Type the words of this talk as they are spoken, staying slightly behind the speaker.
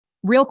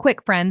Real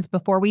quick, friends,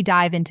 before we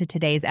dive into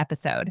today's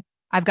episode,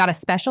 I've got a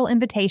special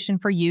invitation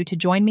for you to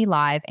join me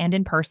live and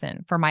in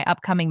person for my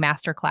upcoming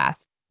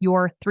masterclass,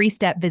 Your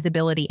 3-Step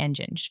Visibility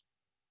Engine.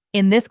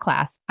 In this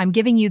class, I'm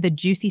giving you the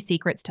juicy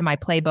secrets to my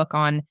playbook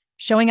on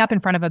showing up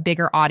in front of a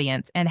bigger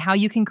audience and how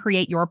you can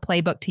create your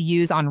playbook to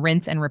use on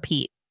rinse and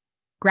repeat.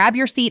 Grab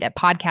your seat at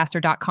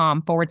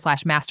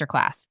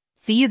podcaster.com/masterclass.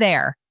 See you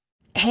there.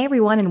 Hey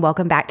everyone, and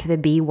welcome back to the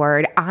B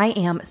Word. I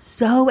am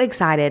so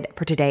excited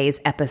for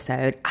today's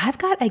episode. I've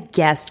got a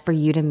guest for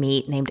you to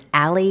meet named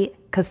Allie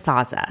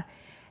Casazza.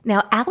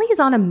 Now, Allie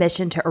is on a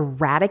mission to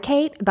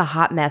eradicate the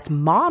hot mess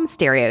mom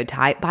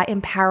stereotype by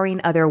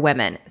empowering other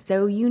women.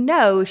 So you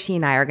know she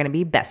and I are going to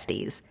be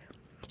besties.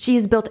 She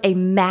has built a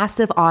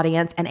massive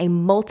audience and a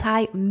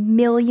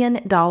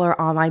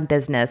multi-million-dollar online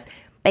business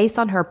based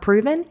on her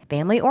proven,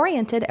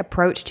 family-oriented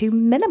approach to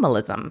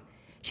minimalism.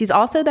 She's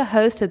also the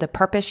host of The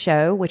Purpose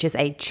Show, which is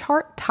a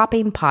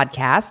chart-topping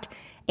podcast,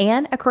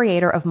 and a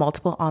creator of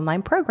multiple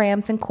online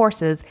programs and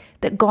courses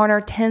that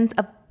garner tens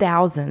of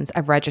thousands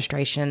of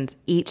registrations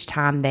each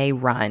time they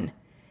run.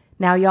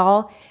 Now,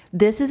 y'all,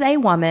 this is a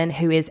woman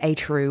who is a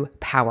true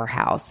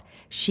powerhouse.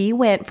 She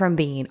went from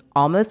being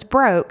almost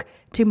broke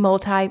to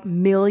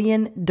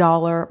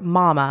multi-million-dollar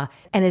mama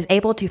and is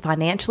able to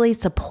financially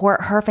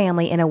support her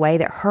family in a way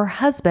that her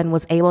husband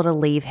was able to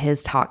leave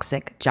his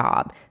toxic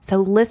job. So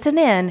listen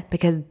in,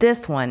 because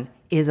this one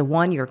is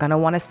one you're going to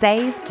want to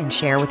save and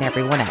share with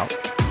everyone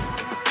else.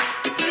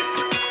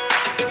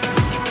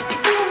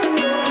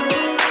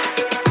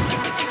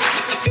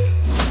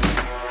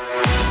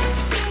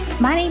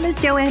 My name is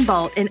Joanne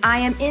Bolt, and I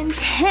am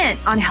intent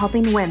on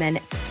helping women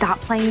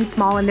stop playing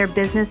small in their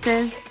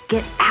businesses,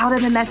 get out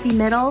of the messy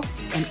middle,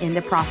 and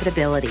into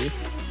profitability.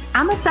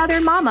 I'm a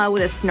Southern mama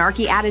with a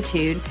snarky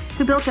attitude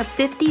who built a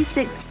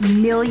 $56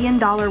 million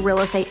real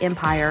estate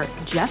empire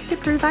just to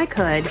prove I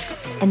could,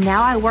 and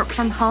now I work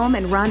from home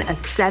and run a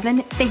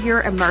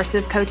 7-figure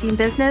immersive coaching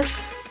business,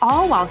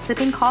 all while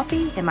sipping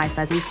coffee in my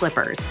fuzzy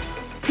slippers.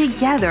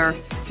 Together,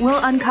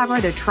 we'll uncover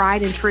the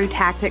tried and true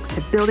tactics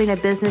to building a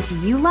business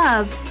you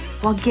love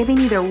while giving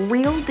you the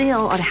real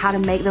deal on how to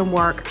make them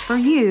work for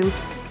you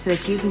so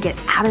that you can get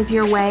out of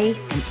your way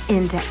and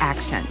into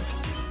action.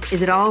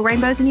 Is it all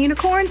rainbows and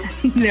unicorns?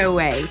 No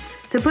way.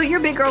 So put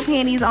your big girl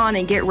panties on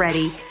and get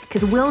ready,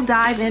 because we'll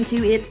dive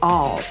into it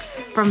all,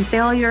 from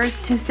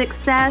failures to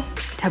success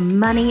to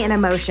money and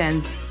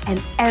emotions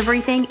and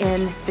everything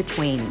in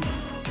between.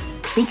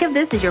 Think of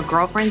this as your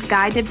girlfriend's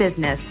guide to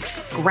business.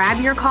 Grab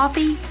your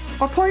coffee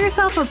or pour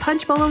yourself a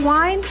punch bowl of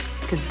wine,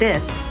 because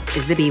this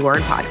is the B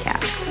Word Podcast.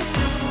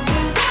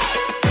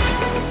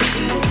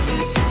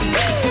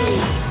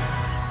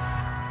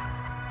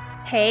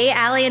 Hey,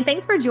 Allie, and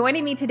thanks for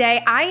joining me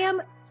today. I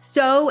am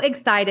so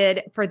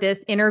excited for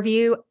this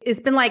interview. It's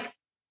been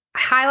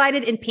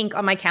highlighted in pink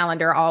on my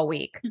calendar all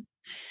week.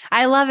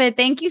 I love it.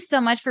 Thank you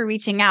so much for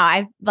reaching out.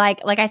 I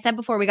like I said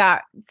before we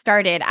got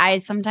started, I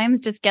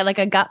sometimes just get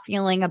a gut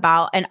feeling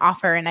about an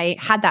offer, and I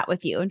had that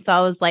with you. And so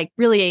I was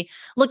really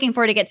looking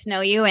forward to get to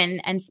know you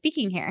and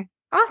speaking here.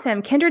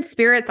 Awesome. Kindred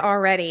spirits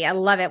already. I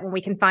love it when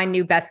we can find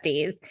new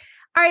besties.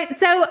 All right.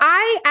 So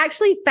I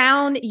actually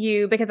found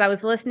you because I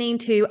was listening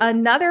to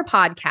another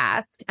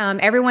podcast.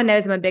 Everyone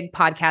knows I'm a big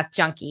podcast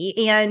junkie.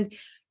 And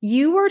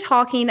you were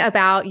talking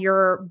about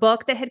your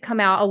book that had come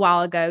out a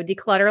while ago,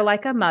 Declutter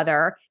Like a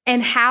Mother,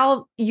 and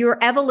how your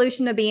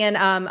evolution of being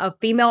a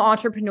female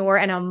entrepreneur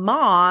and a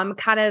mom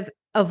kind of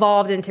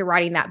evolved into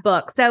writing that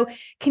book. So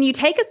can you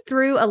take us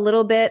through a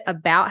little bit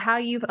about how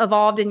you've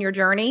evolved in your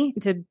journey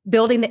to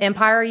building the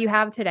empire you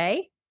have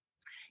today?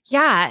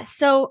 Yeah.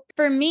 So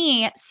for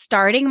me,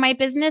 starting my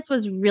business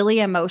was really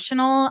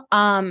emotional,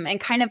 and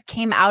kind of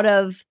came out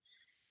of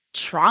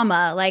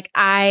trauma.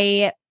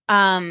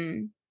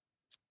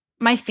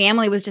 My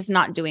family was just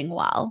not doing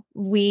well.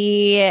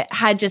 We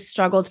had just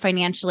struggled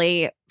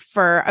financially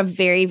for a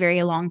very,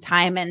 very long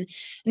time, and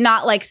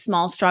not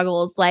small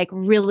struggles,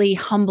 really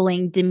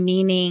humbling,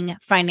 demeaning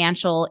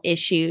financial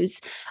issues.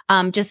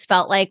 Just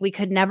felt like we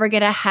could never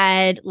get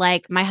ahead.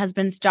 My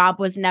husband's job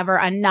was never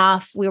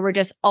enough. We were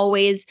just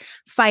always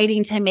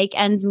fighting to make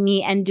ends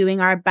meet and doing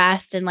our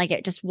best. And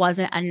it just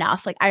wasn't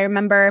enough. I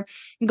remember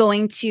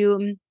going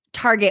to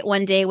Target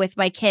one day with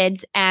my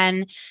kids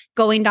and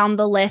going down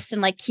the list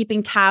and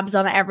keeping tabs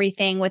on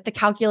everything with the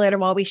calculator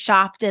while we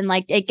shopped, and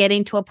it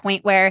getting to a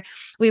point where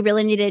we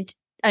really needed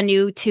a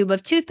new tube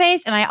of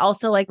toothpaste. And I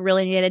also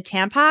really needed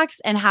Tampax,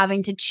 and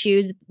having to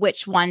choose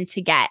which one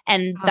to get.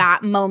 And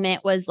that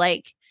moment was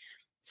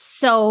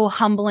so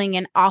humbling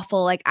and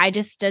awful. I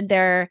just stood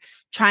there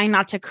trying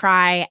not to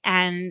cry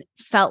and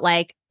felt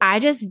I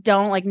just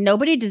don't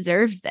nobody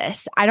deserves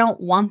this. I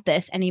don't want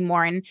this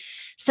anymore. And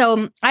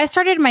so I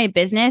started my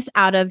business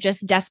out of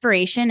just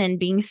desperation and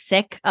being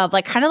sick of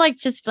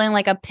just feeling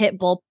like a pit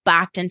bull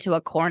backed into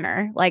a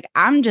corner.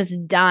 I'm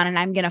just done, and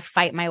I'm going to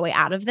fight my way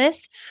out of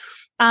this.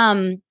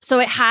 So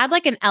it had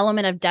an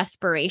element of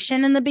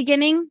desperation in the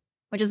beginning,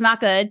 which is not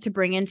good to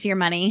bring into your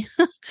money.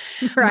 Right.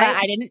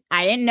 But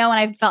I didn't know, and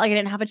I felt like I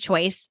didn't have a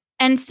choice.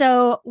 And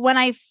so when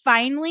I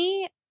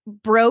finally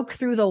broke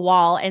through the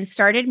wall and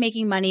started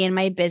making money in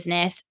my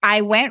business, I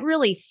went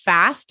really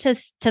fast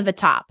to the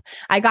top.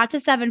 I got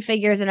to 7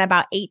 figures in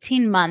about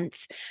 18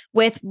 months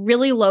with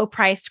really low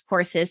priced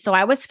courses. So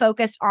I was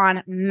focused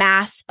on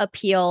mass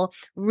appeal,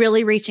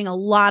 really reaching a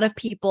lot of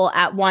people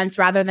at once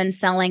rather than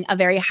selling a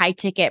very high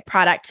ticket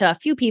product to a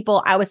few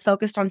people. I was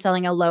focused on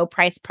selling a low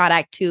price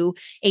product to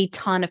a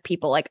ton of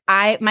people. Like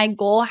my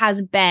goal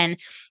has been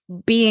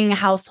being a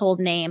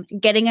household name,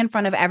 getting in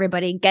front of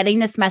everybody, getting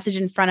this message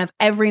in front of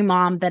every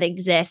mom that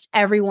exists,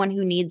 everyone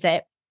who needs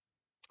it.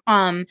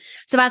 So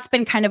that's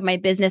been kind of my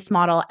business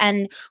model.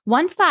 And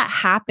once that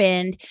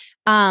happened,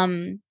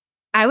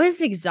 I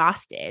was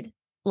exhausted.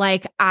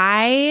 Like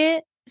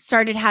I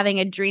started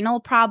having adrenal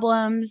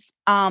problems,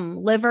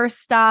 liver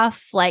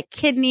stuff, like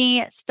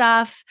kidney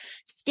stuff,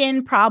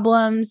 skin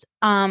problems,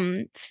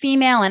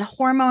 female and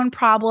hormone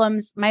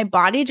problems. My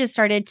body just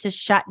started to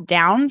shut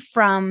down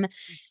from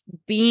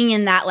being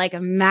in that like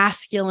a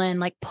masculine,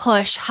 like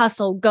push,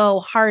 hustle, go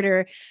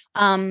harder,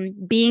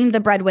 being the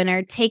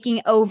breadwinner, taking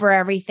over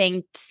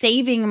everything,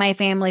 saving my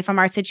family from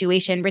our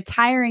situation,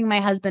 retiring my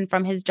husband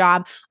from his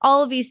job.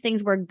 All of these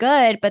things were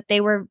good, but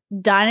they were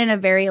done in a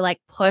very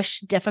like push,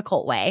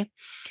 difficult way.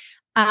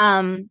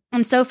 And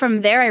so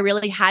from there, I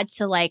really had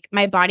to like,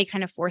 my body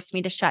kind of forced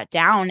me to shut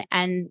down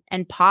and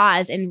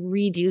pause and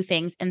redo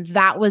things. And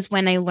that was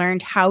when I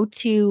learned how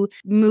to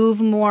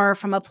move more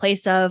from a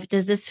place of,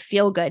 does this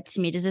feel good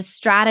to me? Does this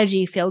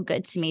strategy feel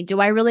good to me? Do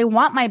I really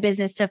want my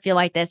business to feel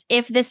like this?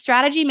 If this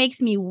strategy makes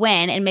me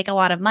win and make a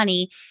lot of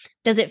money,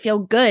 does it feel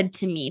good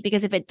to me?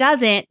 Because if it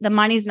doesn't, the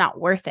money's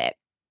not worth it.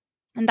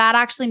 And that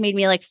actually made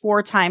me like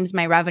 4 times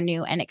my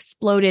revenue and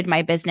exploded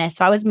my business.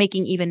 So I was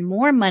making even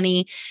more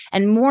money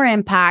and more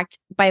impact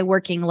by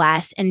working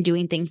less and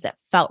doing things that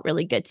felt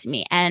really good to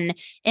me. And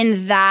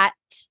in that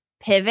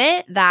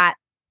pivot, that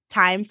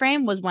time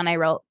frame was when I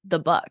wrote the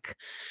book.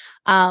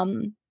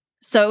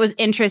 So it was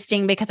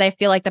interesting because I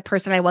feel like the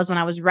person I was when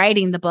I was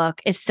writing the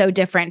book is so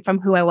different from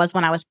who I was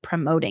when I was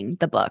promoting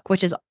the book,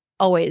 which is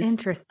always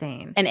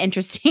an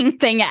interesting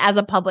thing as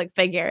a public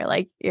figure.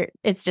 Like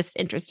it's just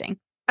interesting.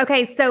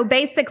 Okay, so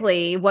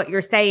basically what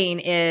you're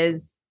saying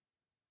is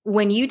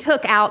when you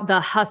took out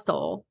the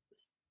hustle,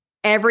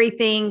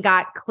 everything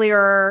got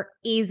clearer,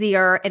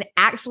 easier, and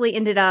actually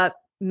ended up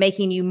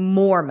making you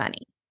more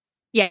money.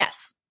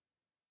 Yes,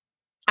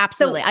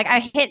 absolutely.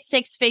 I hit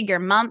 6-figure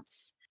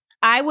months.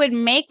 I would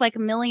make like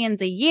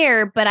millions a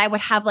year, but I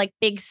would have like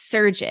big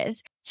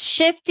surges.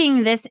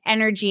 Shifting this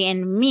energy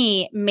in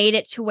me made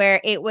it to where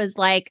it was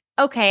like,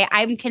 okay,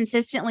 I'm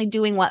consistently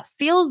doing what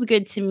feels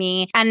good to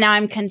me. And now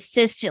I'm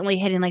consistently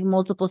hitting like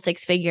multiple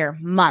 6-figure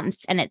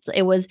months. And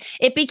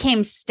it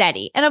became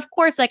steady. And of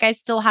course, like I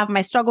still have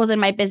my struggles in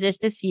my business.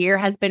 This year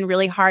has been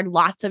really hard,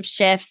 lots of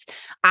shifts.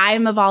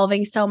 I'm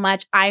evolving so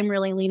much. I'm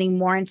really leaning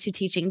more into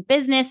teaching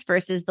business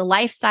versus the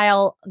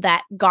lifestyle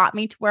that got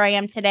me to where I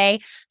am today.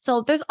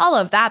 So there's all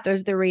of that.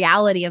 There's the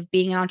reality of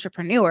being an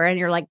entrepreneur and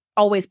you're like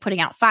always putting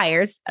out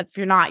fires. If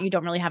you're not, you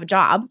don't really have a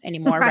job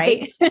anymore,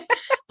 right?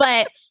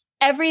 But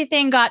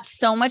everything got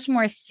so much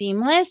more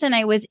seamless and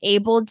I was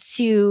able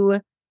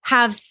to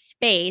have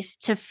space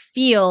to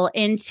feel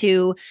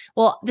into,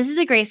 well, this is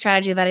a great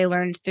strategy that I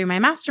learned through my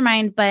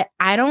mastermind, but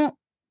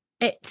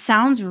it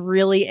sounds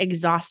really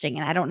exhausting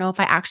and I don't know if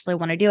I actually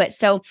want to do it.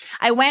 So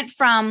I went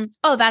from,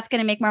 oh, that's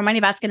going to make more money,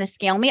 that's going to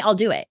scale me, I'll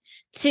do it,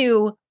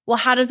 to, well,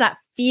 how does that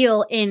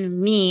feel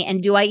in me?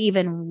 And do I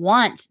even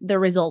want the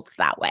results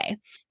that way?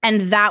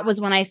 And that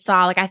was when I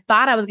saw, like, I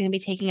thought I was going to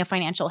be taking a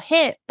financial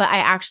hit, but I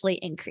actually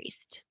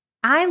increased.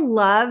 I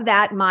love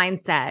that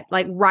mindset.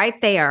 Like right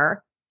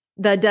there,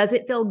 does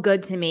it feel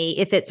good to me?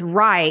 If it's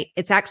right,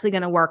 it's actually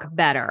going to work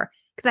better.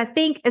 Because I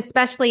think,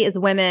 especially as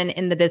women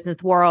in the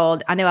business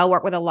world, I know I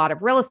work with a lot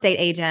of real estate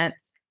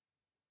agents.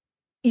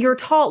 You're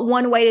taught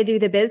one way to do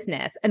the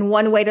business and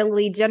one way to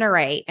lead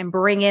generate and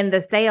bring in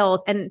the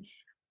sales. And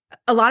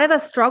a lot of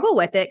us struggle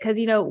with it because,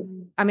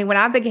 when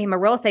I became a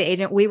real estate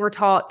agent, we were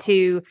taught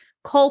to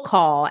cold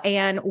call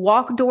and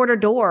walk door to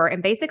door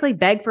and basically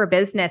beg for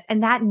business.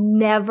 And that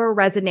never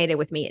resonated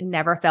with me. It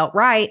never felt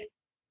right.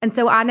 And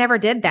so I never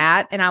did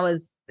that. And I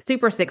was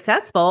super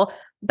successful.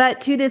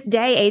 But to this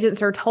day,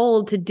 agents are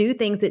told to do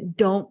things that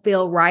don't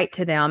feel right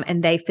to them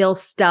and they feel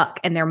stuck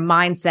in their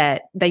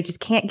mindset. They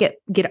just can't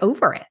get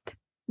over it.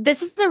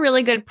 This is a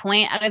really good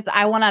point. And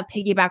I want to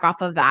piggyback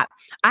off of that.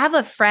 I have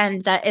a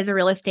friend that is a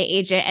real estate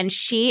agent and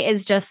she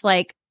is just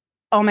like,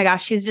 oh my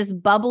gosh, she's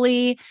just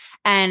bubbly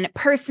and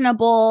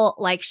personable.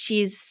 Like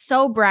she's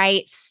so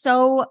bright,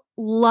 so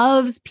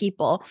loves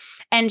people.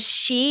 And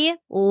she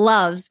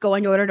loves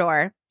going door to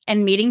door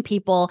and meeting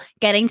people,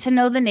 getting to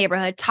know the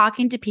neighborhood,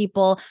 talking to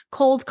people,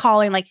 cold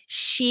calling. Like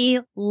she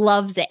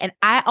loves it. And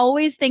I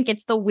always think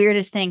it's the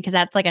weirdest thing because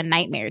that's like a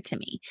nightmare to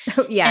me.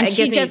 Yeah. And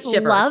she just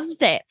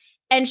loves it.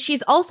 And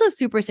she's also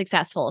super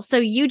successful. So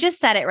you just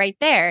said it right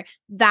there.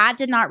 That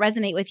did not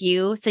resonate with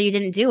you. So you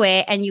didn't do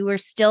it and you were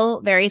still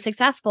very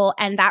successful.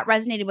 And that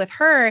resonated with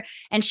her.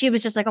 And she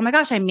was just like, oh my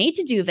gosh, I'm made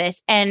to do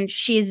this. And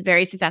she's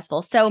very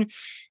successful. So,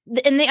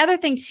 and the other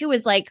thing too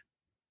is like,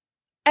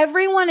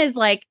 everyone is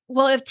like,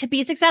 well, if to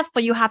be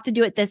successful, you have to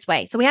do it this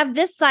way. So we have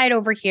this side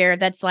over here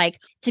that's like,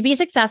 to be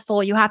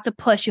successful, you have to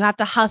push, you have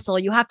to hustle,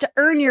 you have to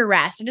earn your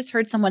rest. I just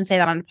heard someone say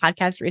that on a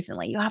podcast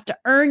recently. You have to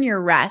earn your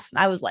rest.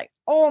 And I was like,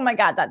 oh my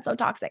God, that's so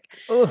toxic.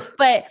 Oof.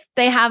 But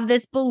they have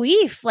this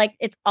belief like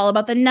it's all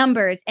about the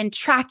numbers and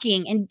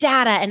tracking and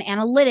data and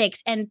analytics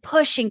and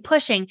pushing.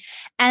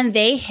 And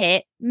they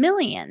hit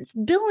millions,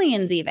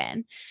 billions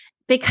even,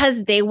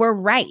 because they were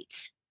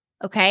right.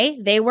 Okay.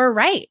 They were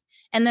right.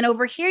 And then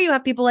over here, you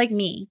have people like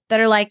me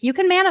that are like, you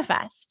can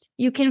manifest,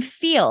 you can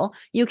feel,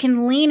 you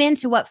can lean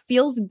into what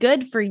feels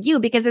good for you,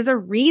 because there's a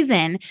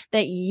reason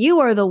that you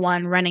are the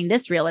one running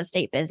this real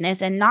estate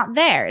business and not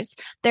theirs.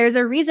 There's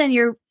a reason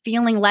you're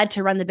feeling led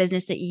to run the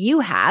business that you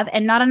have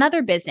and not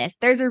another business.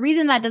 There's a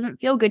reason that doesn't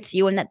feel good to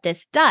you and that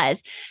this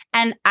does.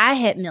 And I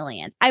hit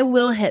millions. I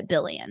will hit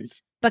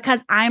billions because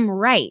I'm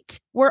right.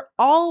 We're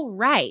all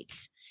right.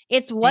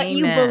 It's what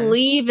you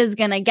believe is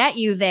going to get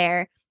you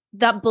there.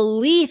 That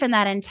belief and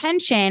that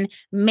intention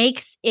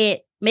makes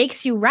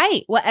you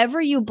right. Whatever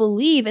you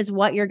believe is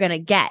what you're going to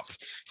get.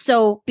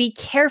 So be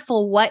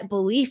careful what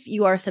belief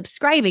you are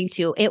subscribing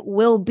to. It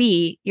will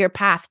be your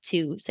path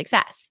to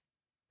success.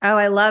 Oh,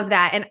 I love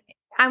that. And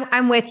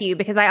I'm with you,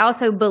 because I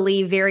also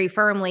believe very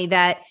firmly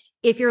that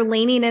if you're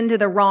leaning into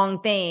the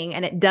wrong thing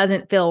and it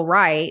doesn't feel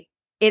right,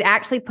 it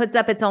actually puts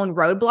up its own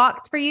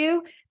roadblocks for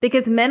you,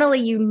 because mentally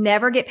you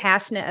never get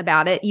passionate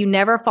about it. You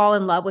never fall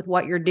in love with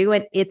what you're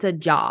doing. It's a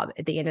job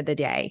at the end of the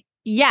day.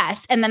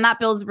 Yes. And then that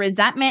builds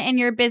resentment in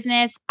your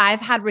business.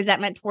 I've had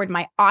resentment toward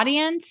my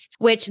audience,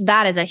 which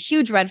that is a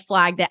huge red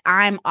flag that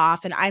I'm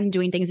off and I'm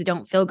doing things that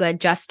don't feel good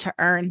just to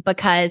earn,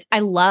 because I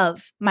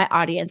love my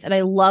audience and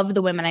I love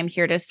the women I'm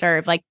here to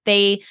serve. Like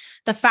the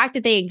fact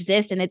that they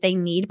exist and that they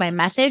need my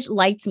message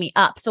lights me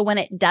up. So when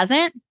it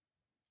doesn't,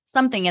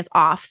 something is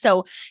off.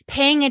 So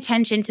paying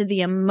attention to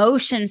the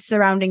emotions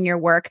surrounding your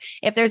work.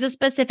 If there's a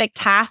specific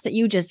task that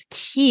you just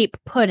keep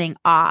putting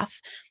off,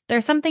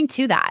 there's something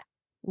to that.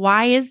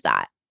 Why is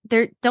that?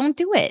 Don't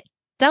do it.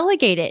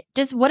 Delegate it.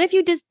 Just what if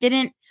you just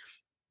didn't?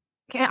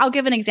 I'll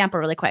give an example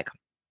really quick.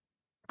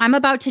 I'm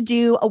about to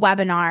do a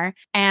webinar,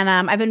 and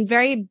I've been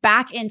very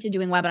back into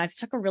doing webinars. I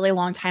took a really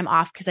long time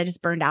off because I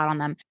just burned out on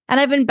them.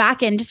 And I've been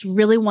back in just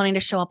really wanting to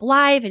show up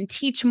live and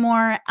teach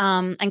more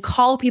and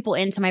call people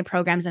into my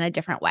programs in a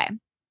different way.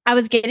 I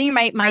was getting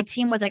my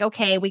team was like,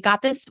 okay, we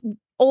got this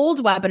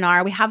old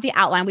webinar. We have the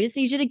outline. We just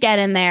need you to get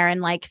in there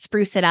and like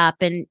spruce it up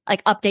and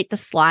like update the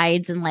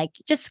slides and like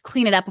just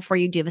clean it up before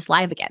you do this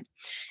live again.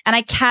 And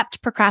I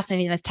kept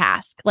procrastinating this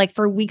task like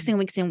for weeks and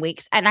weeks and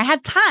weeks. And I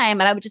had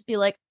time, and I would just be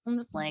like, I'm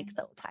just like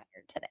so tired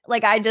today.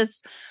 Like I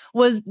just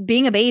was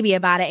being a baby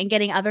about it and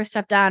getting other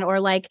stuff done,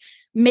 or like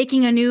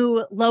making a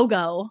new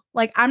logo.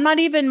 Like I'm not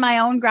even my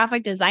own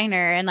graphic designer.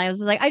 And I was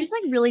like, I just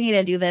like really need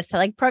to do this. So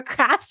like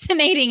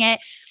procrastinating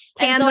it.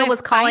 Canva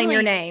was calling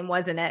your name,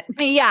 wasn't it?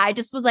 Yeah. I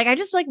just was like,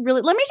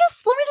 really, let me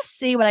just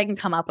see what I can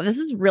come up with. This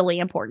is really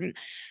important.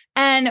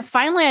 And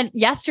finally,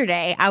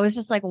 yesterday, I was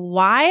just like,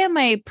 why am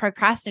I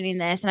procrastinating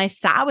this? And I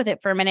sat with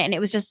it for a minute, and it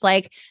was just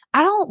like,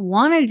 I don't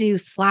want to do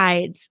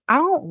slides. I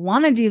don't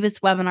want to do this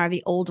webinar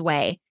the old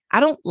way. I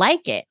don't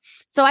like it.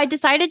 So I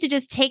decided to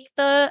just take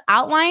the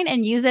outline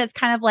and use it as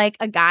kind of like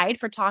a guide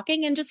for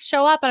talking and just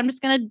show up. And I'm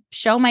just going to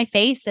show my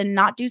face and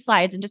not do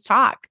slides and just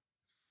talk.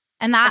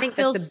 And that I think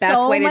feels that's the best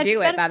so way to much do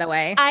better. it, by the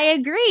way. I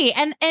agree.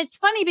 And it's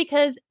funny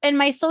because in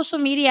my social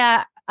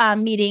media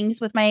meetings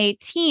with my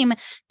team,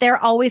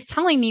 they're always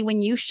telling me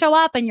when you show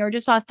up and you're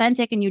just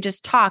authentic and you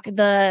just talk,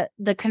 the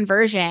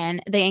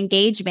conversion, the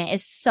engagement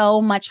is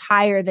so much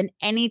higher than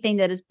anything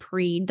that is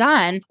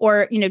pre-done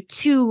or,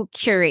 too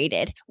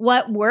curated.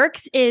 What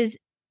works is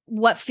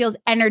what feels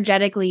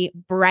energetically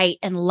bright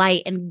and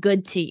light and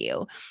good to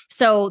you.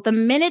 So the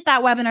minute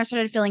that webinar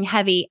started feeling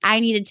heavy, I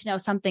needed to know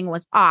something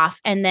was off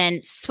and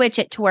then switch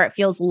it to where it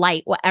feels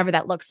light, whatever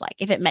that looks like.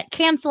 If it meant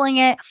canceling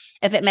it,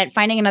 if it meant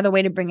finding another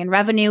way to bring in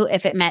revenue,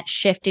 if it meant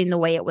shifting the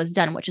way it was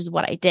done, which is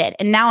what I did.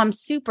 And now I'm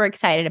super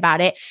excited about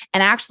it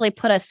and actually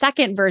put a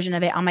second version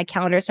of it on my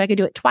calendar so I could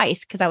do it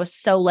twice because I was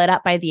so lit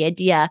up by the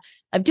idea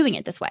of doing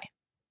it this way.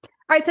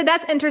 All right. So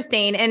that's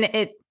interesting. And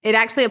it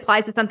actually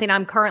applies to something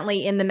I'm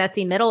currently in the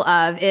messy middle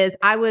of is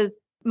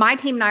my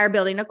team and I are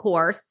building a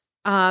course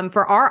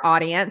for our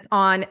audience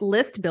on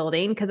list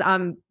building because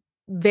I'm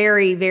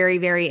very, very,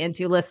 very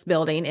into list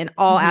building in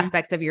all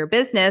aspects of your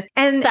business.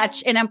 And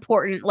such an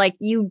important,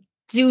 you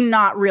do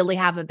not really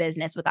have a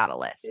business without a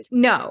list.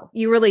 No,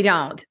 you really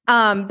don't.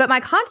 But my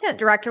content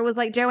director was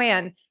like,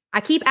 Joanne, I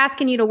keep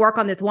asking you to work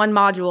on this one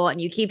module and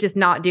you keep just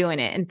not doing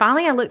it. And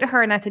finally I looked at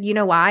her and I said, you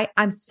know why?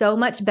 I'm so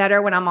much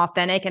better when I'm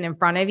authentic and in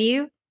front of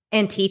you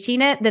and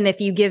teaching it than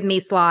if you give me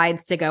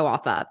slides to go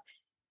off of.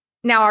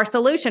 Now our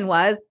solution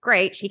was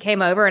great. She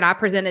came over and I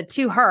presented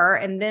to her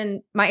and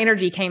then my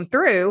energy came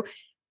through,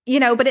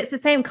 but it's the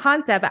same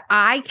concept.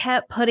 I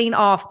kept putting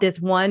off this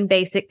one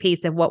basic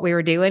piece of what we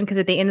were doing because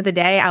at the end of the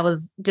day, I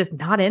was just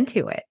not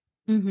into it.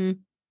 Mm-hmm.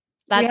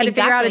 So we had to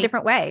figure out a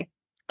different way.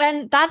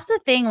 And that's the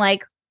thing,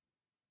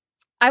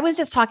 I was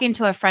just talking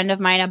to a friend of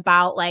mine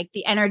about like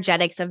the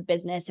energetics of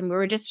business. And we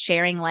were just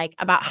sharing like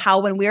about how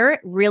when we're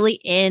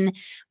really in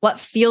what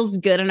feels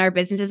good in our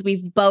businesses,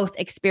 we've both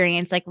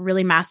experienced like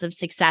really massive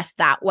success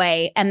that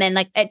way. And then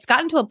like it's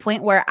gotten to a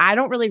point where I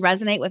don't really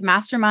resonate with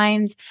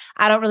masterminds.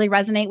 I don't really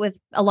resonate with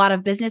a lot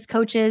of business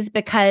coaches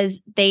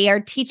because they are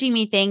teaching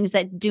me things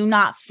that do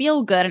not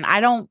feel good. And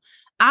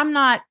I'm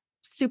not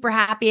super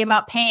happy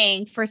about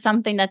paying for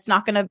something that's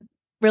not going to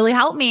really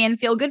help me and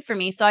feel good for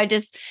me. So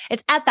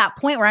it's at that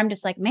point where I'm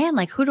just like, man,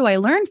 like who do I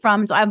learn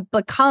from? So I've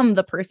become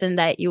the person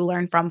that you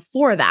learn from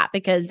for that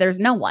because there's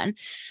no one.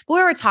 But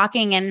we were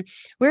talking and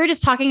we were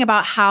just talking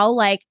about how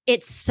like,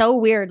 it's so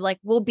weird. Like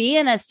we'll be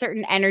in a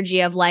certain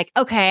energy of like,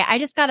 okay, I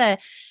just gotta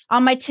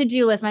on my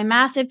to-do list, my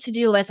massive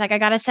to-do list, like I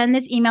got to send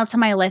this email to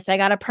my list. I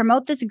got to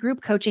promote this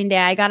group coaching day.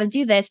 I got to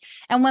do this.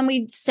 And when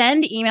we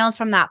send emails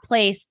from that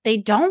place, they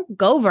don't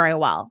go very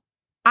well.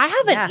 I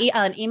have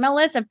an email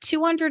list of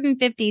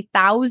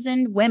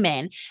 250,000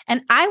 women,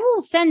 and I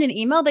will send an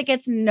email that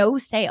gets no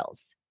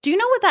sales. Do you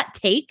know what that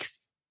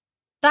takes?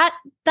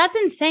 That's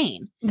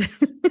insane.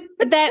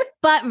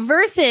 But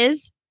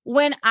versus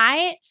when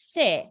I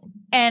sit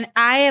and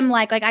I am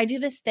like I do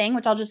this thing,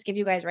 which I'll just give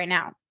you guys right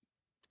now.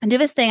 I do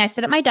this thing. I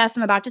sit at my desk.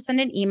 I'm about to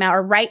send an email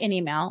or write an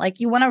email. Like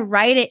you want to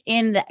write it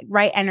in the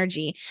right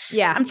energy.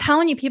 Yeah. I'm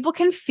telling you, people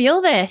can feel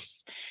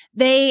this.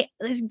 They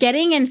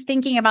getting and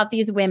thinking about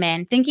these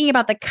women, thinking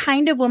about the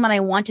kind of woman I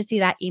want to see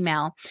that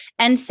email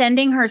and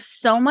sending her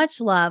so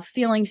much love,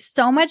 feeling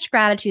so much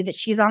gratitude that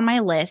she's on my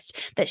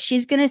list, that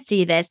she's going to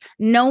see this,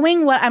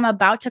 knowing what I'm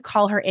about to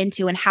call her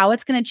into and how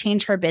it's going to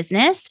change her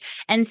business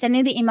and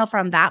sending the email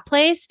from that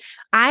place.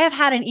 I have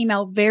had an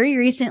email very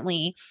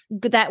recently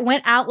that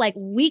went out like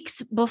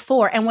weeks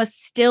before and was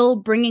still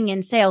bringing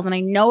in sales. And I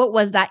know it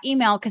was that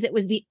email because it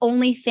was the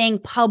only thing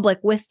public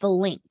with the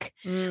link.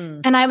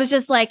 And I was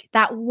just like,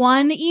 that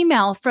one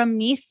email from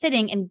me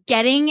sitting and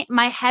getting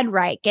my head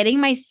right, getting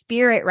my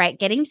spirit right,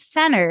 getting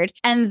centered,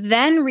 and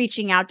then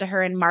reaching out to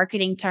her and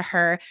marketing to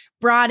her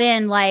brought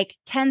in like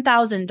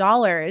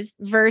 $10,000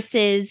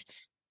 versus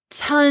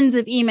tons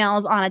of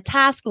emails on a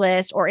task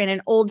list or in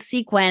an old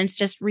sequence,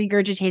 just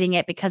regurgitating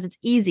it because it's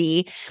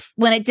easy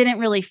when it didn't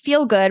really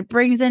feel good,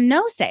 brings in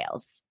no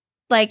sales.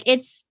 Like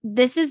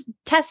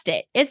test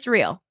it. It's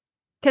real.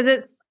 Because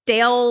it's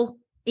stale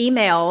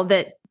email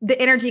that the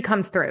energy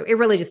comes through. It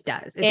really just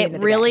does. It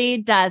really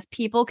does.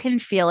 People can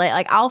feel it.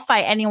 Like I'll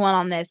fight anyone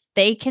on this.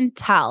 They can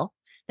tell.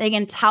 They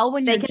can tell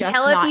when you're just not in it.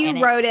 They can tell if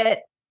you wrote it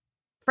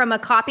from a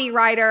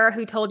copywriter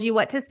who told you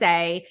what to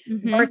say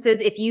versus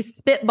if you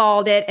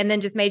spitballed it and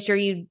then just made sure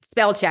you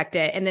spell checked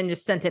it and then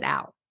just sent it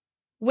out.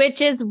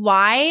 Which is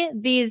why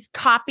these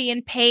copy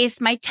and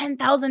paste, my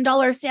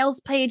 $10,000 sales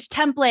page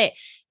template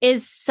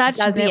is such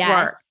BS.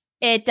 Work.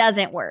 It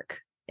doesn't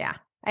work. Yeah,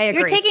 I agree.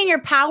 You're taking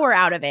your power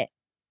out of it.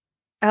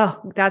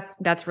 Oh,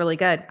 that's really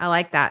good. I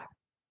like that.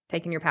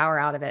 Taking your power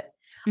out of it.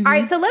 All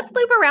right. So let's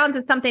loop around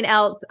to something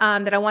else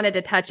that I wanted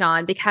to touch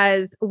on,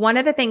 because one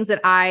of the things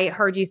that I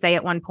heard you say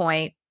at one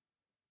point,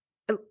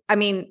 I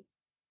mean,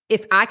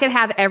 if I could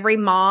have every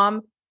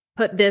mom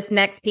put this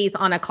next piece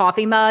on a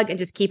coffee mug and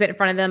just keep it in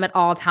front of them at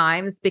all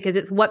times, because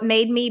it's what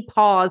made me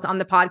pause on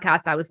the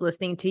podcast I was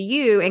listening to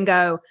you and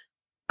go,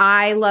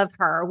 I love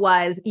her,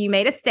 was you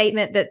made a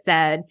statement that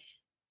said,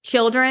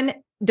 children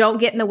don't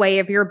get in the way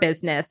of your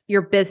business.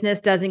 Your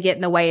business doesn't get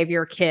in the way of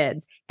your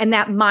kids. And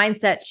that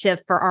mindset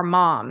shift for our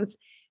moms.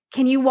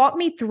 Can you walk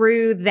me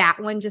through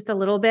that one just a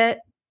little bit?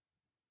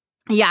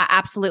 Yeah,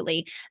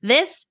 absolutely.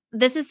 This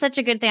is such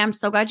a good thing. I'm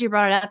so glad you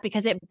brought it up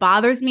because it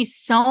bothers me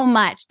so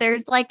much.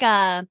 There's like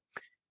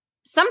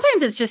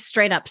sometimes it's just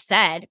straight up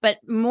said, but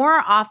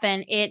more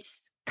often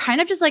it's kind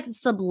of just like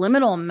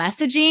subliminal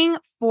messaging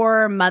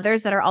for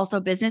mothers that are also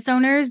business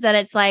owners, that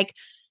it's like,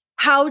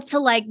 how to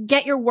like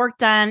get your work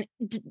done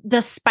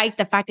despite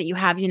the fact that you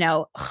have,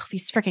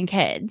 these freaking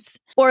kids,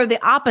 or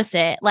the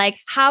opposite. Like,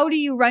 how do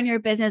you run your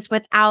business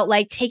without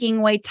like taking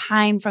away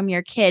time from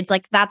your kids?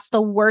 Like, that's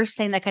the worst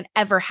thing that could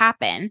ever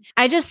happen.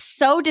 I just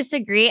so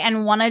disagree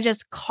and want to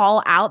just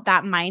call out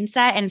that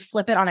mindset and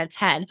flip it on its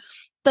head.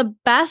 The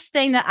best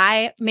thing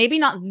that maybe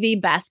not the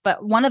best,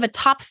 but one of the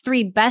top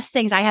 3 best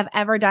things I have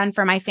ever done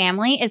for my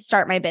family is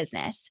start my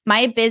business.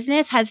 My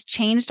business has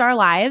changed our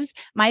lives.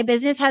 My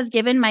business has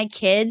given my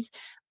kids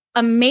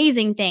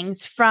amazing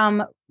things,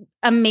 from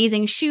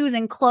amazing shoes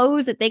and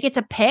clothes that they get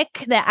to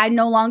pick, that I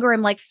no longer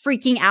am like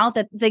freaking out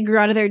that they grew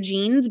out of their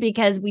jeans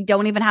because we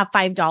don't even have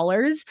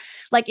 $5.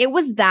 Like, it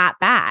was that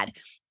bad.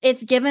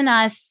 It's given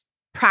us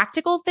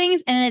practical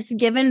things, and it's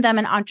given them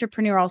an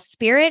entrepreneurial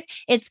spirit.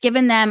 It's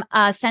given them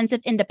a sense of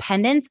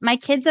independence. My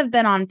kids have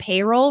been on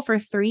payroll for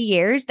 3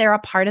 years. They're a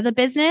part of the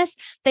business.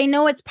 They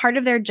know it's part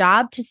of their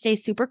job to stay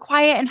super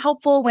quiet and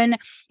helpful when,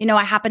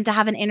 I happen to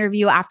have an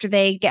interview after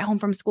they get home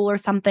from school or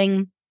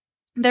something.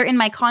 They're in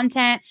my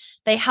content.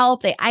 They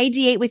help. They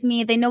ideate with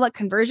me. They know what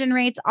conversion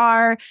rates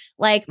are.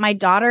 Like my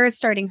daughter is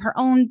starting her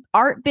own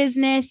art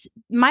business.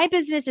 My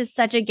business is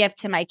such a gift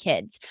to my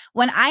kids.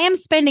 When I am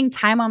spending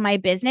time on my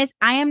business,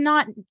 I am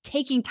not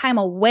taking time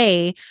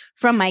away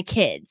from my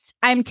kids.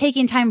 I'm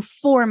taking time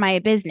for my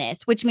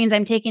business, which means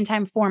I'm taking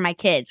time for my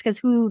kids, because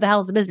who the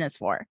hell is the business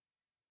for?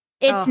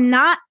 It's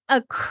not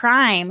a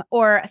crime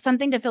or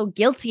something to feel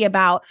guilty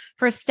about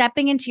for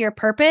stepping into your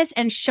purpose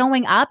and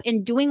showing up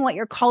and doing what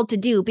you're called to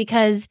do,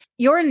 because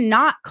you're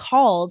not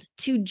called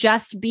to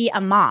just be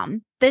a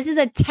mom. This is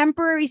a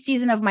temporary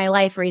season of my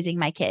life raising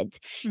my kids.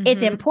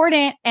 It's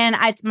important and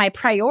it's my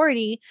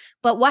priority.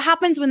 But what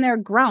happens when they're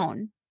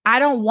grown? I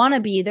don't want to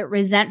be the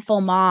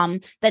resentful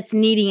mom that's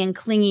needy and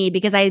clingy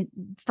because I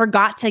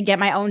forgot to get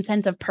my own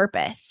sense of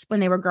purpose when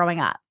they were growing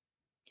up.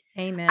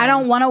 Amen. I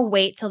don't want to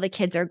wait till the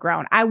kids are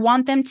grown. I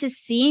want them to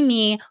see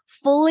me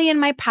fully in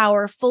my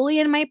power, fully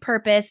in my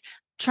purpose,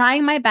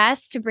 trying my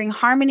best to bring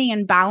harmony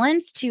and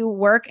balance to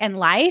work and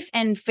life,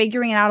 and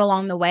figuring it out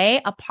along the way,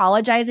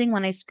 apologizing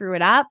when I screw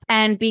it up,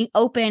 and being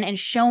open and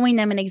showing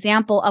them an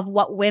example of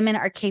what women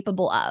are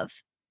capable of.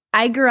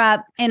 I grew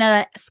up in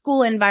a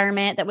school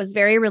environment that was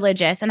very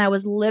religious, and I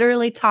was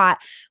literally taught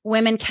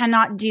women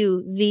cannot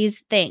do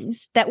these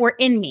things that were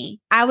in me.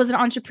 I was an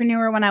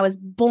entrepreneur when I was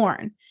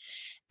born.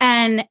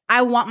 And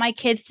I want my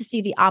kids to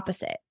see the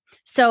opposite.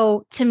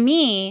 So to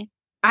me,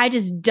 I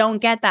just don't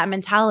get that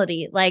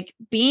mentality. Like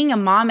being a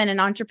mom and an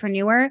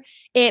entrepreneur,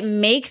 it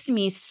makes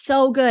me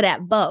so good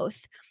at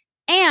both.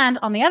 And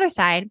on the other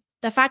side,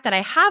 the fact that I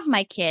have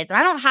my kids,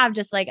 I don't have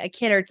just like a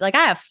kid or like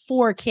I have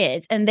 4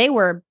 kids, and they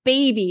were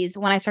babies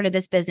when I started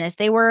this business.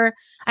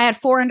 I had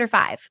 4 under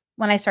 5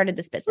 when I started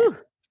this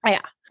business. Ooh.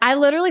 Yeah. I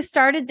literally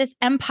started this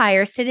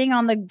empire sitting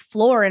on the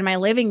floor in my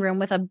living room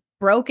with a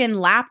broken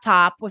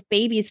laptop with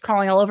babies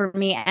crawling all over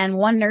me and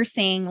one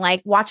nursing,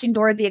 like watching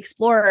Dora the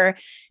Explorer,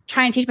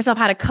 trying to teach myself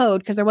how to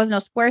code because there was no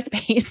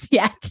Squarespace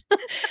yet.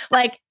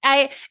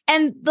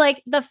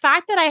 The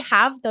fact that I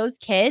have those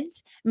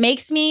kids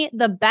makes me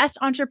the best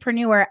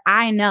entrepreneur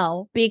I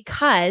know,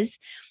 because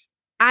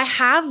I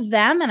have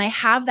them and I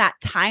have that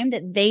time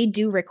that they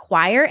do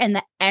require, and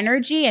the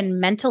energy and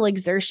mental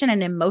exertion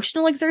and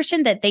emotional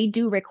exertion that they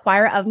do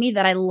require of me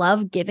that I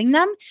love giving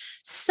them.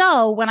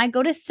 So when I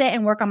go to sit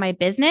and work on my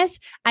business,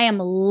 I am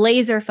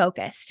laser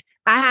focused.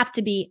 I have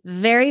to be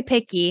very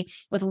picky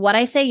with what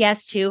I say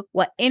yes to,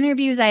 what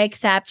interviews I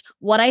accept,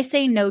 what I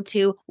say no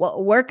to,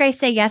 what work I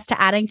say yes to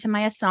adding to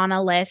my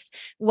Asana list.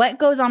 What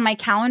goes on my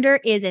calendar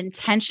is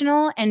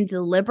intentional and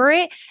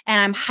deliberate,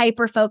 and I'm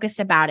hyper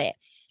focused about it.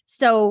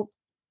 So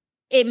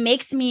it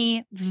makes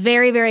me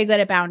very, very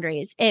good at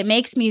boundaries. It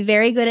makes me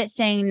very good at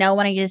saying no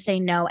when I need to say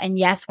no, and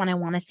yes when I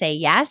want to say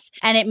yes.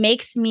 And it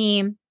makes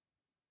me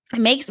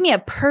a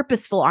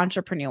purposeful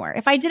entrepreneur.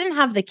 If I didn't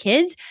have the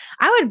kids,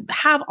 I would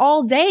have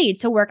all day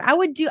to work. I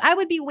would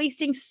be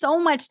wasting so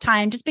much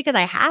time just because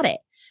I had it,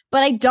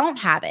 but I don't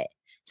have it.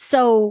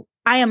 So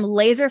I am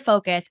laser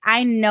focused.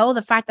 I know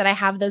the fact that I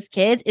have those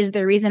kids is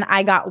the reason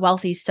I got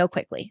wealthy so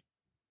quickly.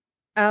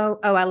 Oh,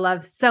 I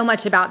love so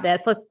much about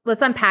this.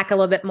 Let's unpack a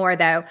little bit more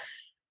though.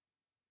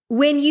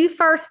 When you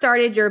first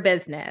started your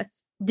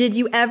business, did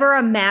you ever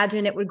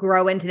imagine it would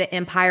grow into the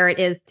empire it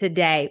is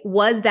today?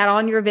 Was that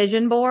on your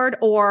vision board,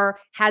 or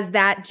has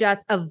that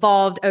just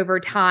evolved over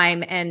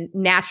time and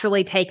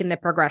naturally taken the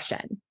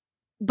progression?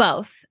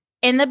 Both.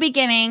 In the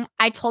beginning,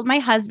 I told my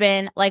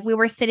husband, like we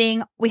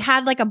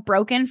had like a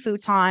broken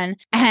futon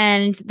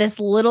and this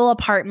little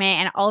apartment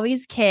and all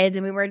these kids,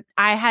 and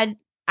I had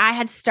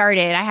already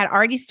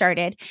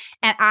started,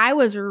 and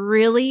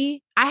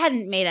I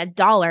hadn't made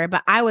 $1,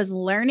 but I was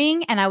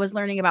learning, and I was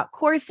learning about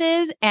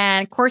courses,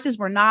 and courses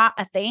were not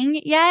a thing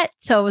yet.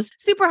 So it was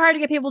super hard to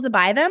get people to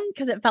buy them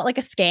because it felt like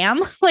a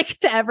scam, like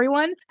to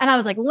everyone. And I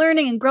was like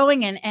learning and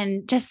growing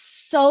and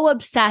just so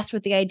obsessed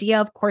with the idea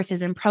of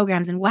courses and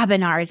programs and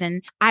webinars.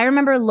 And I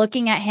remember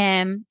looking at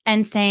him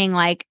and saying,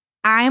 like,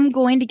 I'm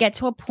going to get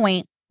to a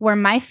point where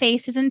my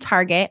face is in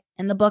Target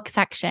in the book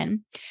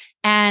section,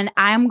 and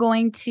I'm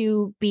going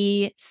to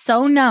be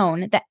so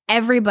known that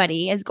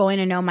everybody is going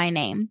to know my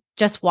name.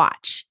 Just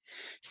watch.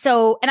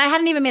 So, and I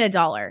hadn't even made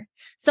 $1.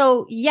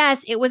 So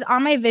yes, it was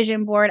on my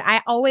vision board.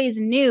 I always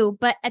knew,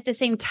 but at the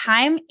same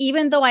time,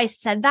 even though I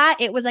said that,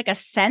 it was like a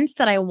sense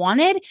that I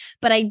wanted,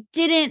 but I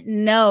didn't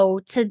know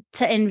to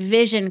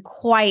envision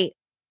quite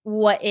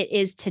what it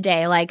is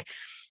today. Like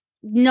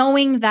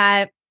knowing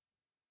that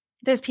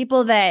there's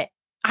people that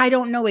I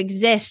don't know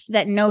exist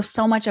that know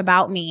so much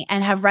about me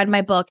and have read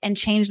my book and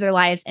changed their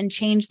lives and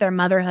changed their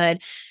motherhood.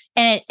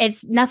 And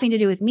it's nothing to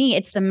do with me.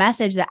 It's the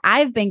message that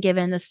I've been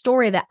given, the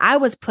story that I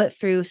was put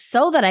through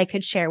so that I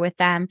could share with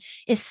them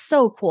is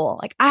so cool.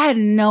 Like I had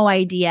no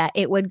idea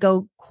it would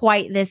go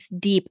quite this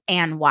deep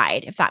and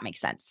wide, if that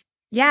makes sense.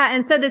 Yeah.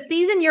 And so the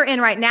season you're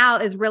in right now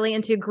is really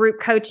into group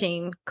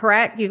coaching,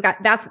 correct?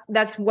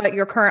 That's what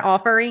your current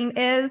offering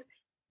is.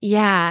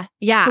 Yeah.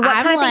 Yeah. So what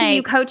kind of things are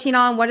you coaching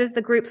on? What does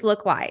the groups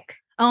look like?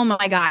 Oh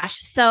my gosh.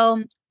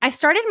 So I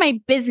started my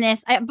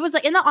business. I was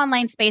like in the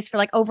online space for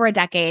like over a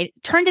decade,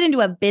 turned it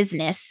into a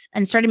business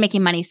and started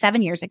making money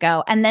 7 years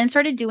ago. And then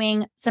started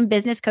doing some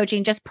business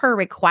coaching just per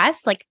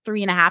request, like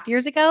 3.5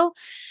 years ago.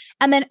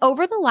 And then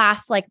over the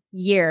last like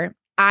year,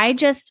 I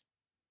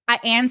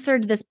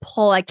answered this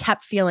pull. I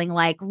kept feeling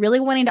like really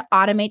wanting to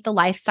automate the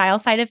lifestyle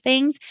side of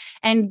things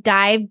and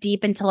dive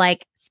deep into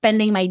like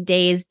spending my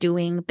days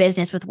doing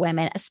business with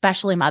women,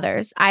 especially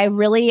mothers. I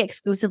really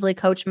exclusively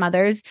coach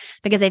mothers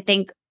because I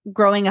think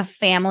growing a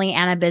family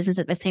and a business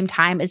at the same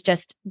time is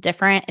just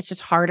different. It's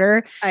just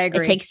harder. I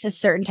agree. It takes a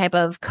certain type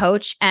of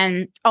coach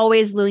and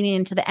always leaning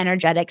into the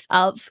energetics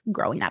of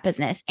growing that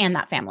business and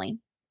that family.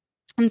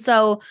 And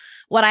so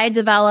what I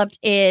developed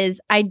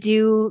is I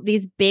do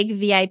these big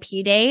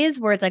VIP days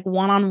where it's like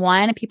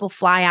one-on-one. People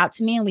fly out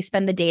to me and we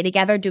spend the day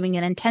together doing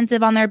an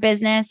intensive on their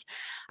business.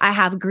 I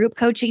have group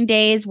coaching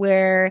days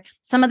where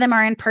some of them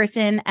are in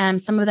person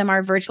and some of them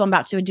are virtual. I'm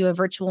about to do a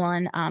virtual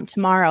one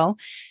tomorrow.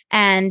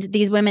 And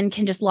these women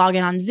can just log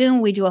in on Zoom.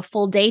 We do a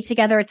full day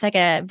together. It's like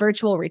a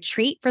virtual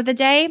retreat for the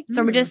day.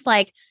 So we're just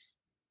like,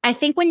 I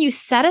think when you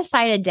set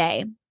aside a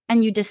day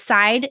and you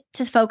decide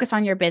to focus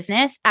on your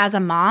business as a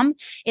mom,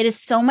 it is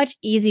so much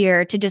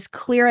easier to just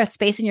clear a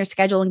space in your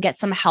schedule and get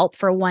some help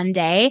for one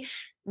day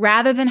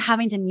rather than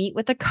having to meet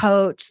with a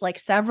coach like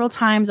several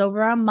times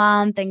over a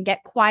month and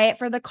get quiet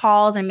for the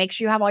calls and make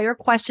sure you have all your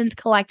questions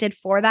collected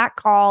for that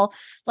call.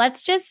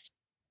 Let's just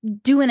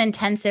do an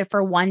intensive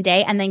for one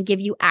day and then give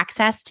you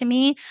access to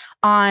me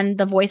on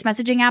the voice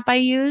messaging app I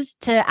use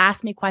to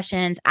ask me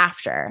questions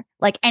after,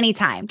 like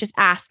anytime, just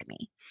ask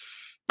me.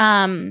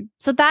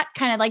 So that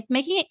kind of like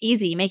making it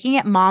easy, making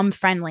it mom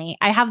friendly.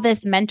 I have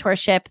this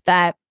mentorship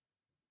that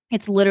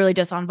it's literally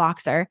just on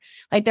Voxer.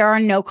 Like there are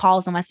no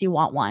calls unless you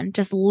want one.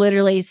 Just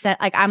literally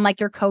set, like I'm like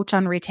your coach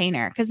on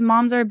retainer because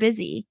moms are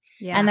busy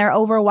and they're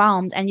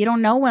overwhelmed and you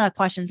don't know when a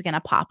question's going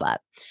to pop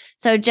up.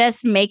 So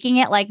just making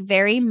it like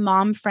very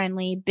mom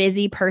friendly,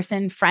 busy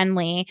person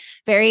friendly,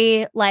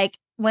 very like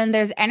when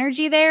there's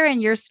energy there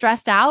and you're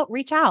stressed out,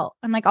 reach out.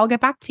 I'm like, I'll get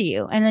back to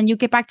you. And then you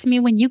get back to me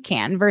when you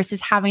can versus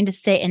having to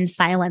sit in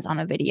silence on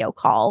a video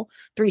call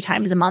 3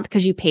 times a month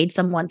because you paid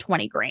someone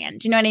 20 grand.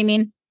 Do you know what I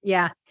mean?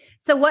 Yeah.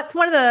 So what's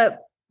one of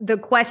the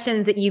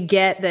questions that you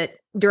get that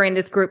during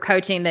this group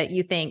coaching that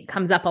you think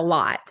comes up a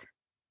lot?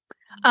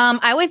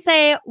 I would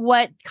say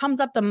what comes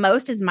up the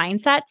most is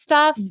mindset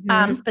stuff,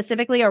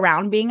 specifically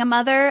around being a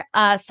mother.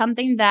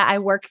 Something that I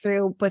work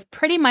through with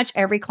pretty much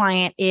every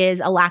client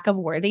is a lack of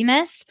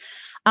worthiness.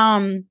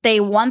 They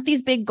want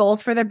these big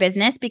goals for their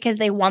business because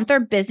they want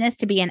their business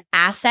to be an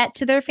asset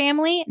to their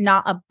family,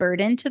 not a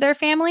burden to their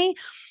family.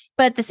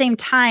 But at the same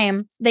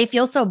time, they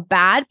feel so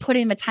bad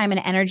putting the time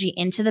and energy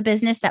into the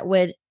business that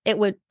it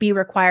would be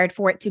required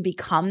for it to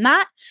become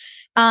that.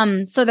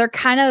 So they're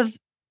kind of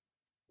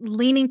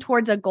leaning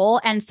towards a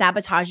goal and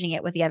sabotaging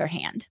it with the other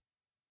hand.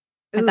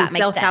 Ooh, that makes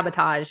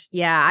self-sabotage.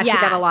 Yeah. I see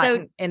that a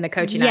lot in the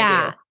coaching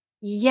I do.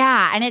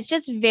 Yeah. And it's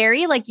just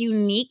very like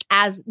unique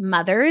as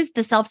mothers.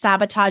 The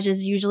self-sabotage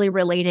is usually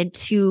related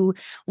to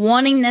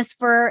wanting this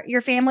for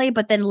your family,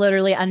 but then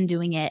literally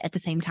undoing it at the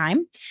same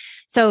time.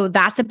 So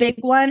that's a big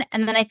one.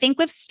 And then I think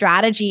with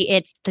strategy,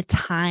 it's the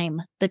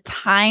time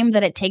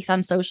that it takes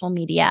on social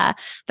media,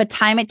 the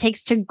time it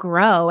takes to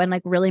grow and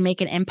like really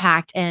make an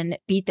impact and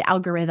beat the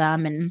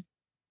algorithm and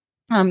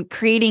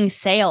creating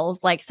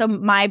sales. Like, so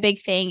my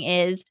big thing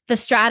is the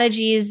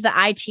strategies that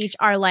I teach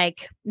are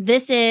like,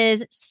 this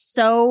is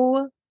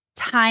so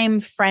time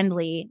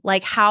friendly.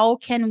 Like, how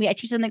can I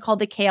teach something called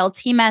the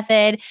KLT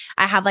method.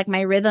 I have like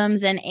my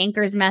rhythms and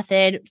anchors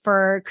method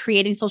for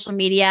creating social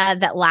media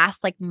that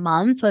lasts like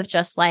months with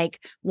just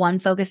like one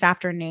focused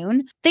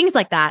afternoon, things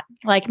like that,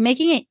 like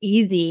making it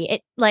easy.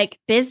 It like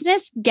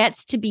business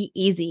gets to be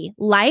easy.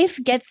 Life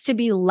gets to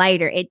be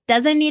lighter. It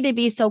doesn't need to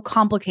be so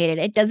complicated.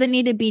 It doesn't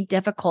need to be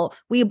difficult.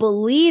 We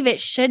believe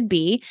it should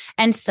be.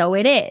 And so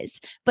it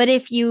is. But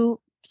if you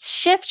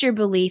shift your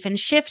belief and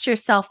shift your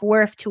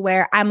self-worth to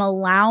where I'm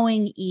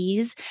allowing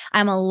ease,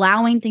 I'm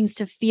allowing things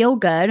to feel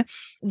good,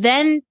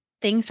 then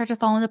things start to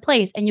fall into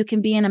place and you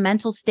can be in a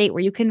mental state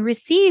where you can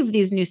receive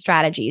these new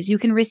strategies, you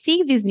can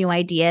receive these new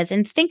ideas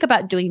and think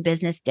about doing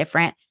business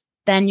different.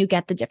 Then you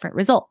get the different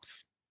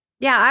results.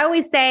 Yeah. I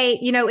always say,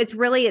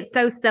 it's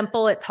so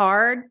simple, it's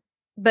hard,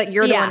 but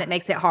you're the one that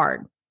makes it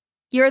hard.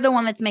 You're the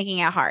one that's making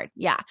it hard.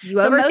 Yeah. You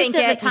overthink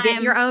it, you get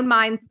in your own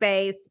mind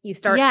space, you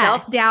start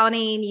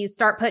self-doubting, you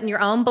start putting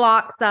your own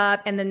blocks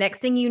up. And the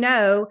next thing you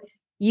know,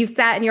 you've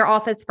sat in your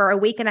office for a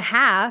week and a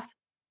half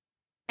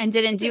and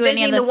didn't do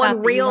any of the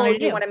one reel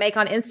you want to make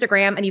on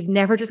Instagram and you've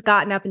never just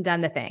gotten up and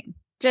done the thing.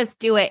 Just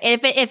do it.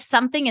 If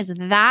something is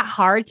that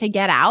hard to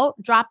get out,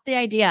 drop the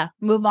idea,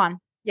 move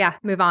on. Yeah.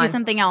 Move on. Do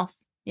something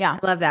else. Yeah.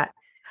 I love that.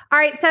 All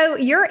right. So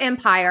your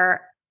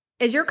empire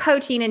is you're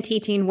coaching and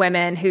teaching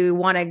women who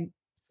want to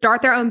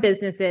start their own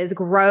businesses,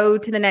 grow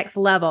to the next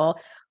level.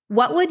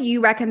 What would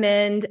you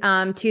recommend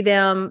to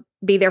them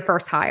be their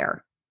first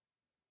hire?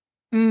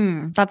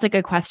 That's a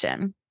good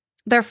question.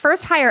 Their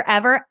first hire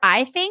ever,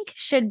 I think,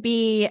 should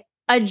be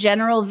a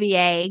general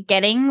VA,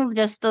 getting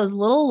just those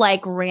little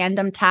like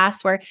random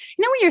tasks where,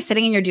 when you're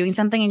sitting and you're doing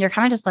something and you're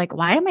kind of just like,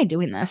 why am I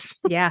doing this?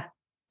 Yeah.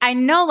 I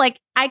know like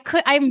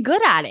I'm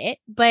good at it,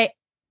 but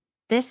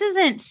this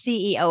isn't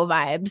CEO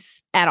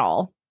vibes at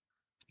all.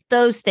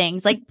 Those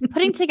things like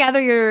putting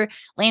together your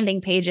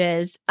landing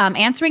pages,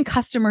 answering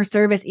customer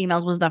service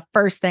emails was the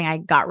first thing I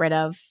got rid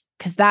of.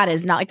 Cause that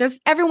is not like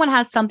everyone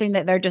has something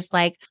that they're just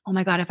like, oh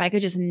my God, if I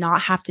could just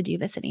not have to do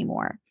this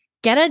anymore.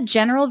 Get a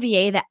general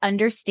VA that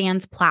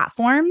understands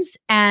platforms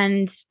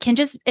and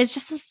is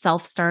just a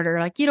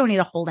self-starter. Like you don't need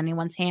to hold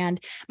anyone's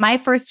hand. My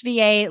first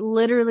VA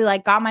literally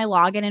like got my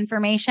login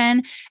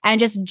information and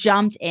just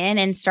jumped in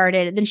and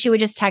started. Then she would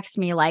just text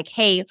me like,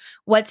 hey,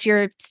 what's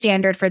your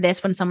standard for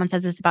this when someone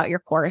says this about your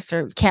course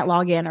or can't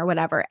log in or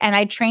whatever. And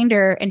I trained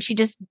her and she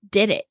just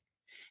did it.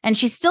 And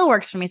she still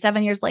works for me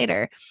 7 years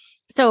later.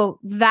 So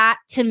that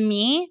to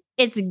me,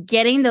 it's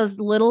getting those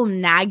little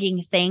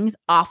nagging things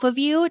off of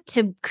you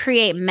to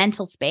create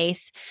mental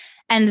space.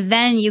 And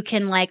then you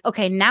can like,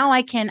 okay, now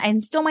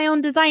I'm still my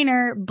own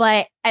designer,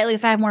 but at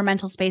least I have more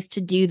mental space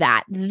to do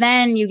that.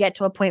 Then you get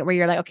to a point where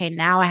you're like, okay,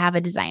 now I have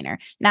a designer.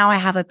 Now I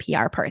have a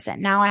PR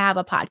person. Now I have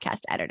a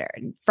podcast editor.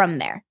 And from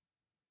there.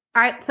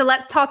 All right. So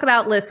let's talk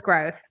about list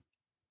growth.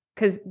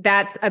 Cause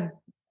that's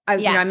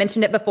I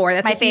mentioned it before.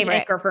 That's my a huge favorite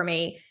anchor for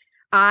me.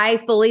 I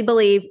fully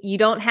believe you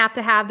don't have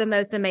to have the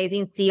most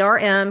amazing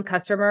CRM,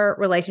 customer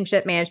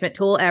relationship management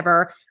tool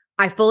ever.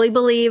 I fully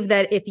believe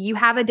that if you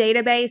have a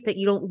database that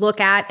you don't look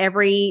at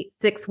every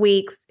 6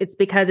 weeks, it's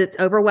because it's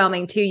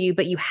overwhelming to you,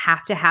 but you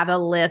have to have a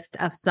list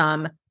of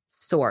some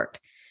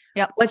sort.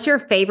 Yep. What's your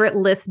favorite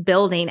list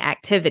building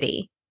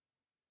activity?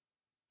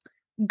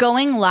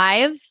 Going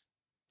live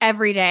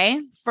every day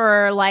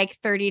for like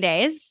 30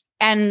 days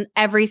and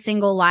every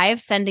single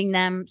live sending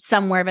them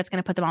somewhere that's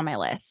going to put them on my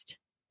list.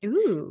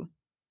 Ooh.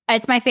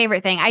 It's my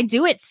favorite thing. I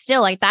do it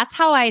still. Like that's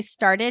how I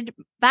started.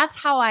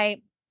 I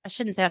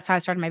shouldn't say that's how I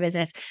started my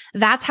business.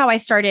 That's how I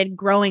started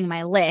growing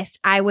my list.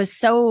 I was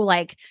so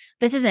like,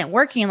 this isn't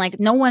working. Like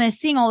no one is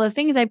seeing all the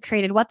things I've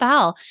created. What the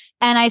hell?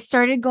 And I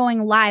started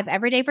going live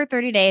every day for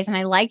 30 days. And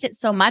I liked it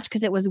so much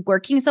because it was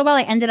working so well.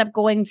 I ended up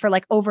going for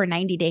like over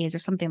 90 days or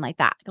something like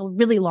that. A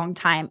really long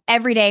time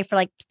every day for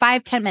like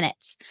 5-10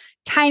 minutes,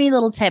 tiny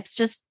little tips,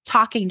 just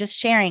talking, just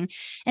sharing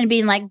and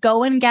being like,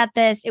 go and get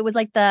this. It was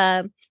like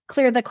the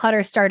Clear the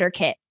Clutter starter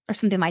kit or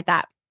something like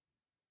that.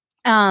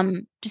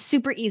 Just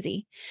super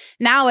easy.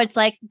 Now it's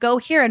like, go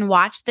here and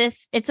watch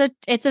this. It's a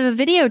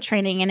video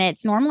training and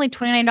it's normally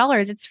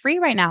 $29. It's free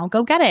right now.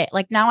 Go get it.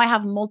 Like now I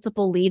have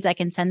multiple leads I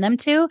can send them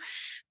to,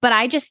 but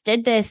I just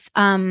did this.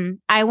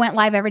 I went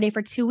live every day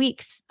for 2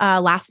 weeks,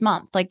 last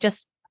month, like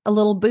just a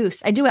little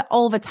boost. I do it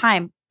all the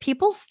time.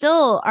 People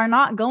still are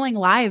not going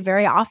live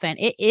very often.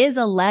 It is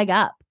a leg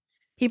up.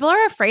 People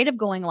are afraid of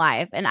going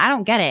live and I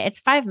don't get it. It's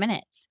 5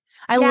 minutes.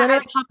 I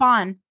literally hop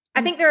on.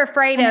 I think they're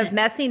afraid of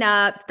messing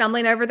up,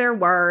 stumbling over their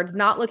words,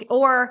 not looking,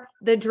 or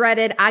the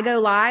dreaded, I go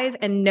live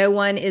and no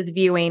one is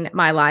viewing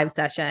my live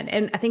session.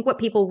 And I think what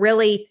people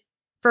really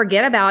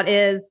forget about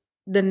is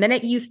the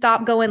minute you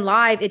stop going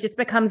live, it just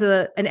becomes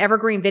an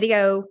evergreen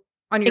video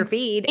on your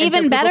feed.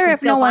 Even better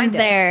if no one's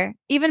there.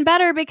 Even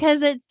better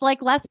because it's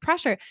like less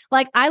pressure.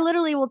 Like I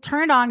literally will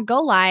turn it on,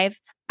 go live.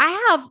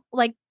 I have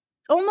like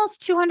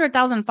almost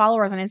 200,000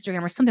 followers on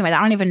Instagram or something like that.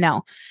 I don't even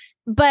know.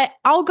 But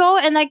I'll go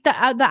and like the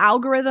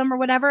algorithm or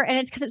whatever. And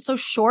it's because it's so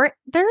short.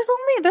 There's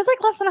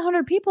like less than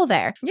 100 people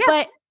there. Yeah.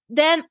 But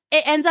then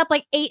it ends up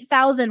like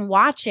 8,000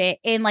 watch it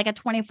in like a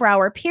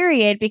 24-hour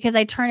period because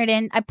I turn it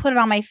in. I put it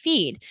on my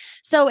feed.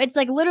 So it's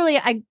like literally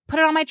I put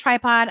it on my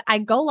tripod. I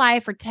go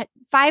live for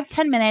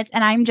 5-10 minutes.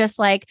 And I'm just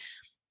like,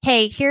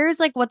 hey, here's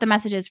like what the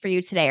message is for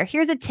you today. Or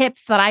here's a tip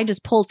that I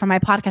just pulled from my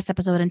podcast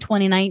episode in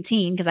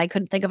 2019 because I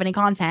couldn't think of any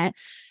content.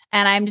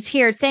 And I'm just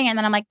here saying it. And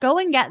then I'm like, go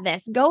and get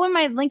this. Go in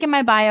my link in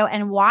my bio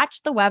and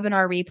watch the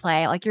webinar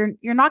replay. Like you're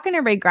not going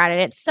to regret it.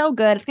 It's so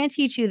good. It's going to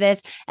teach you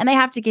this. And they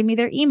have to give me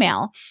their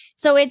email.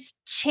 So it's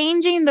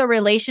changing the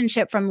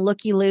relationship from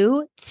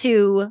looky-loo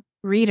to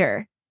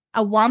reader.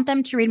 I want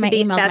them to read my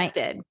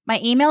emails. My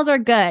emails are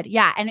good.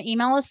 Yeah. And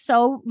email is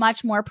so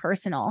much more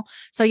personal.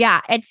 So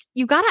yeah,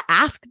 you got to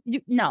ask.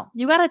 You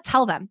got to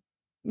tell them.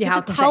 You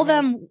have to tell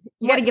them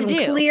you got to give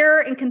them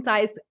clear and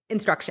concise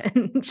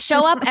instructions.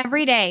 Show up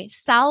every day,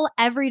 sell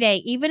every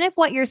day, even if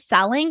what you're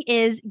selling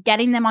is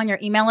getting them on your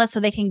email list so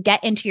they can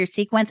get into your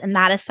sequence and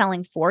that is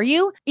selling for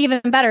you,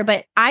 even better.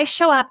 But I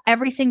show up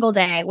every single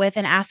day with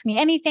an ask me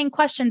anything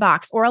question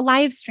box or a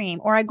live stream,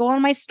 or I go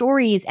on my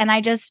stories and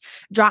I just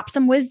drop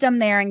some wisdom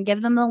there and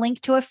give them the link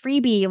to a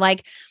freebie.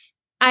 Like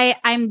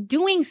I'm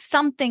doing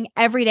something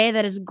every day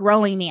that is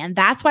growing me. And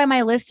that's why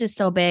my list is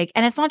so big.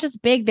 And it's not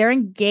just big, they're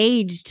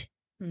engaged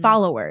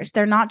followers.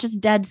 They're not just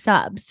dead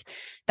subs.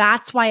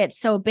 That's why it's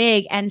so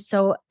big and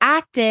so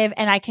active.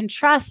 And I can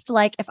trust,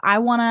 like, if I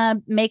want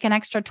to make an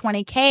extra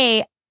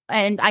 20K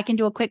and I can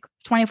do a quick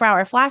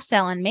 24-hour flash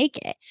sale and make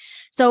it.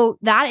 So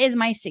that is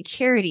my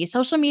security.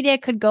 Social media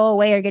could go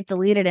away or get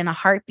deleted in a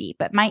heartbeat,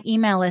 but my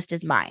email list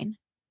is mine.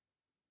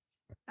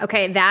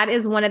 Okay, that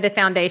is one of the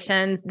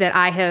foundations that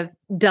I have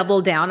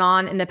doubled down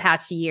on in the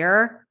past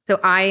year. So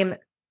I'm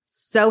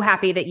so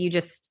happy that you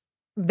just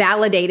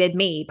validated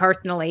me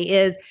personally,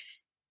 is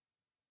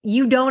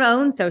you don't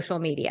own social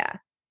media.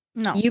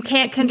 No, you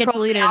can't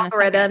control the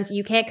algorithms.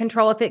 You can't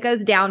control if it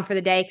goes down for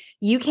the day.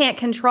 You can't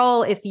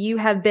control if you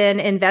have been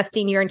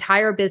investing your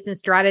entire business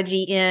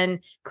strategy in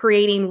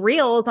creating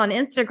reels on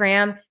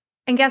Instagram.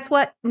 And guess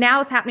what? Now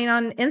it's happening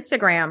on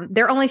Instagram.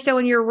 They're only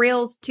showing your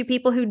reels to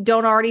people who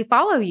don't already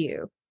follow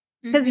you.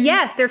 Because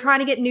yes, they're trying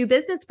to get new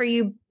business for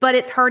you, but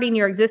it's hurting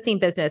your existing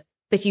business.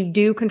 But you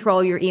do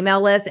control your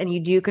email list, and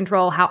you do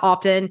control how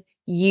often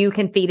you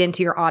can feed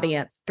into your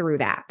audience through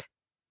that.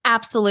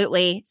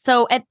 Absolutely.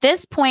 So at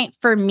this point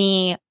for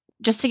me,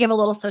 just to give a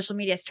little social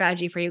media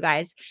strategy for you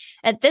guys,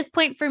 at this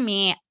point for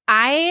me,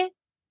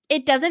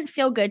 it doesn't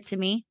feel good to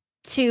me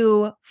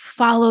to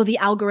follow the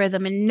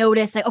algorithm and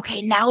notice like,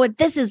 okay, now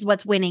this is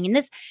what's winning, and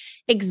this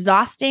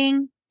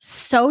exhausting,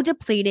 so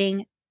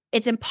depleting.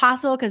 It's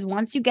impossible because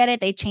once you get it,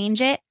 they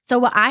change it. So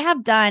what I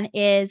have done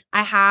is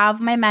I have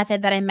my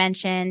method that I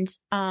mentioned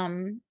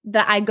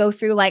that I go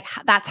through, like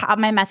that's how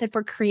my method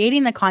for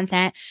creating the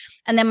content,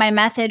 and then my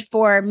method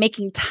for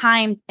making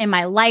time in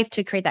my life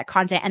to create that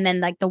content, and then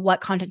like the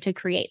what content to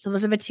create. So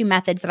those are the two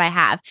methods that I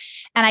have.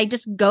 And I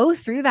just go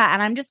through that,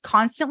 and I'm just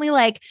constantly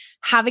like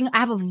I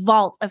have a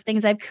vault of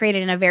things I've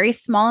created in a very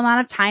small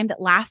amount of time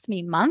that lasts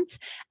me months.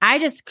 I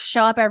just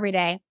show up every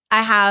day.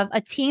 I have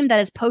a team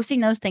that is posting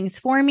those things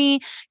for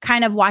me,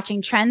 kind of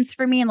watching trends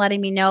for me and letting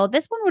me know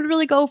this one would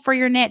really go for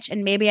your niche.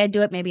 And maybe I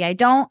do it, maybe I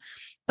don't.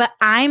 But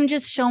I'm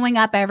just showing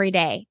up every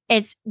day.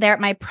 It's there.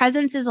 My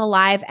presence is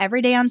alive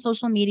every day on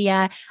social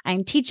media.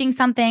 I'm teaching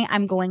something.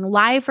 I'm going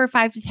live for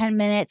 5 to 10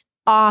 minutes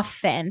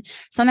often.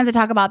 Sometimes I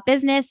talk about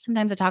business.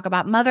 Sometimes I talk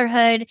about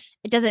motherhood.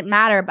 It doesn't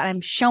matter, but I'm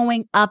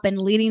showing up and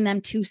leading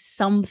them to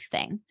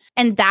something.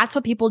 And that's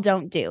what people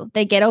don't do.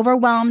 They get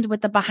overwhelmed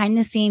with the behind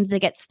the scenes. They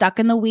get stuck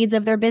in the weeds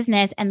of their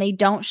business, and they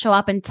don't show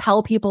up and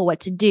tell people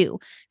what to do.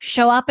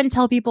 Show up and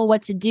tell people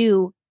what to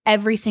do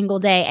every single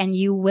day, and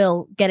you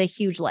will get a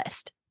huge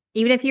list.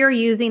 Even if you're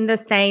using the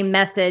same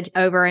message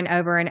over and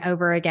over and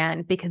over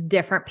again, because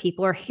different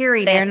people are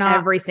hearing it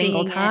every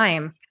single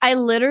time.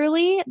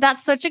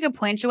 That's such a good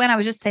point, Joanne. I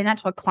was just saying that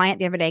to a client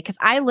the other day, because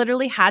I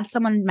literally had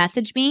someone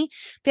message me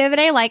the other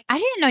day, like, I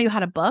didn't know you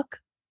had a book.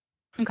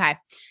 Okay.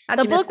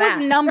 The book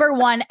was number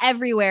one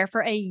everywhere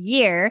for a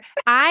year.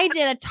 I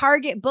did a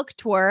Target book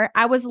tour.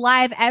 I was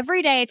live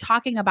every day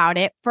talking about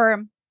it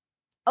for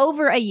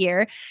over a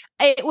year.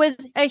 It was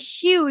a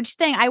huge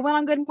thing. I went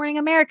on Good Morning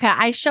America.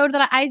 I showed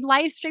that I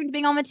live streamed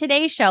being on the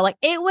Today Show. Like,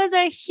 it was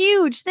a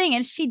huge thing,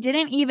 and she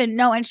didn't even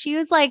know. And she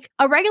was like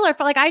a regular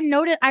for like,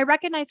 I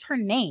recognized her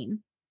name.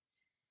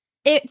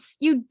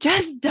 You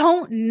just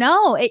don't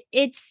know.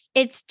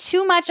 It's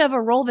too much of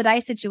a roll the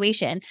dice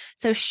situation.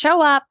 So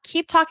show up,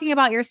 keep talking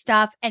about your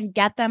stuff, and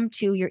get them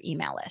to your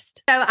email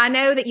list. So I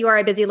know that you are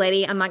a busy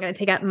lady. I'm not going to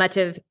take up much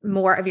of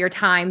more of your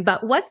time,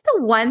 but what's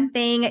the one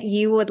thing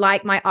you would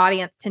like my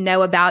audience to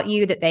know about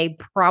you that they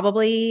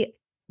probably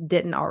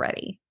didn't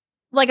already?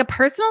 Like a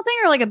personal thing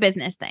or like a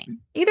business thing?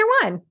 Either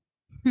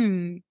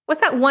one.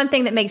 What's that one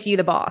thing that makes you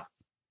the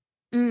boss?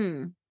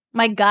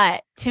 My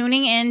gut.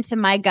 Tuning into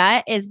my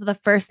gut is the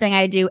first thing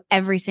I do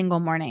every single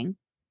morning.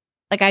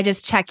 Like, I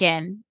just check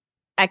in.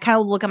 I kind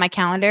of look at my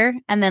calendar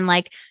and then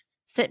like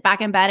sit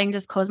back in bed and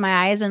just close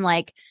my eyes and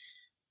like,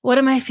 what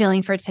am I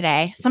feeling for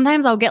today?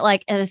 Sometimes I'll get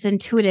like this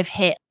intuitive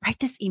hit. Write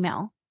this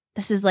email.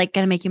 This is like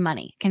going to make you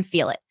money. Can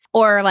feel it.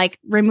 Or like,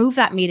 remove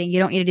that meeting. You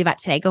don't need to do that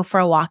today. Go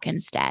for a walk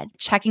instead.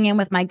 Checking in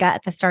with my gut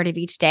at the start of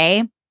each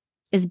day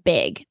is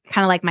big.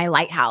 Kind of like my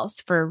lighthouse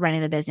for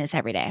running the business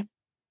every day.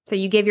 So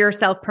you give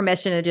yourself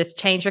permission to just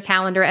change your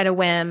calendar at a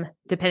whim,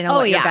 depending on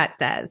what your gut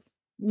says.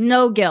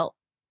 No guilt.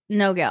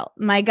 No guilt.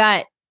 My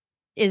gut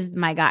is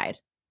my guide.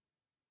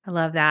 I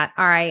love that.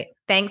 All right.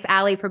 Thanks,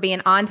 Allie, for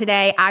being on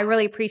today. I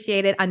really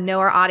appreciate it. I know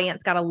our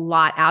audience got a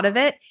lot out of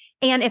it.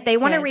 And if they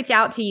want to reach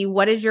out to you,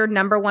 what is your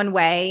number one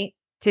way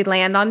to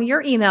land on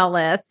your email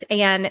list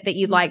and that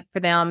you'd like for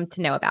them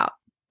to know about?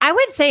 I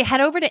would say head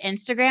over to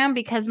Instagram,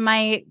 because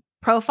my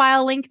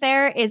profile link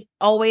there is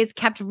always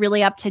kept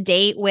really up to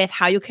date with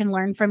how you can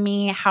learn from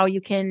me, how we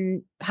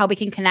can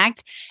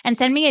connect, and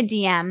send me a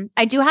DM.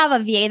 I do have a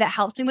VA that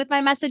helps me with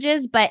my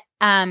messages, but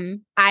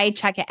I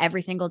check it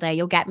every single day.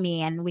 You'll get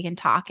me and we can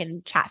talk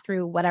and chat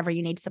through whatever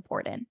you need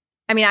support in.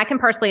 I mean, I can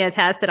personally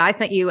attest that I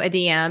sent you a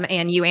DM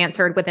and you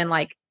answered within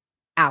like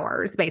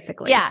hours,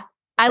 basically. Yeah.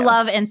 I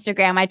love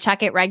Instagram. I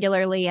check it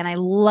regularly, and I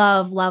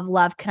love, love,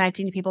 love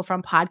connecting to people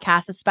from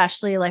podcasts,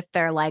 especially if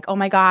they're like, oh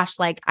my gosh,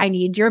 like I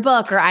need your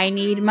book, or I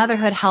need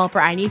motherhood help, or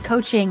I need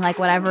coaching, like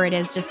whatever it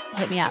is, just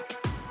hit me up.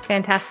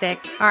 Fantastic.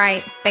 All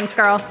right. Thanks,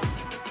 girl.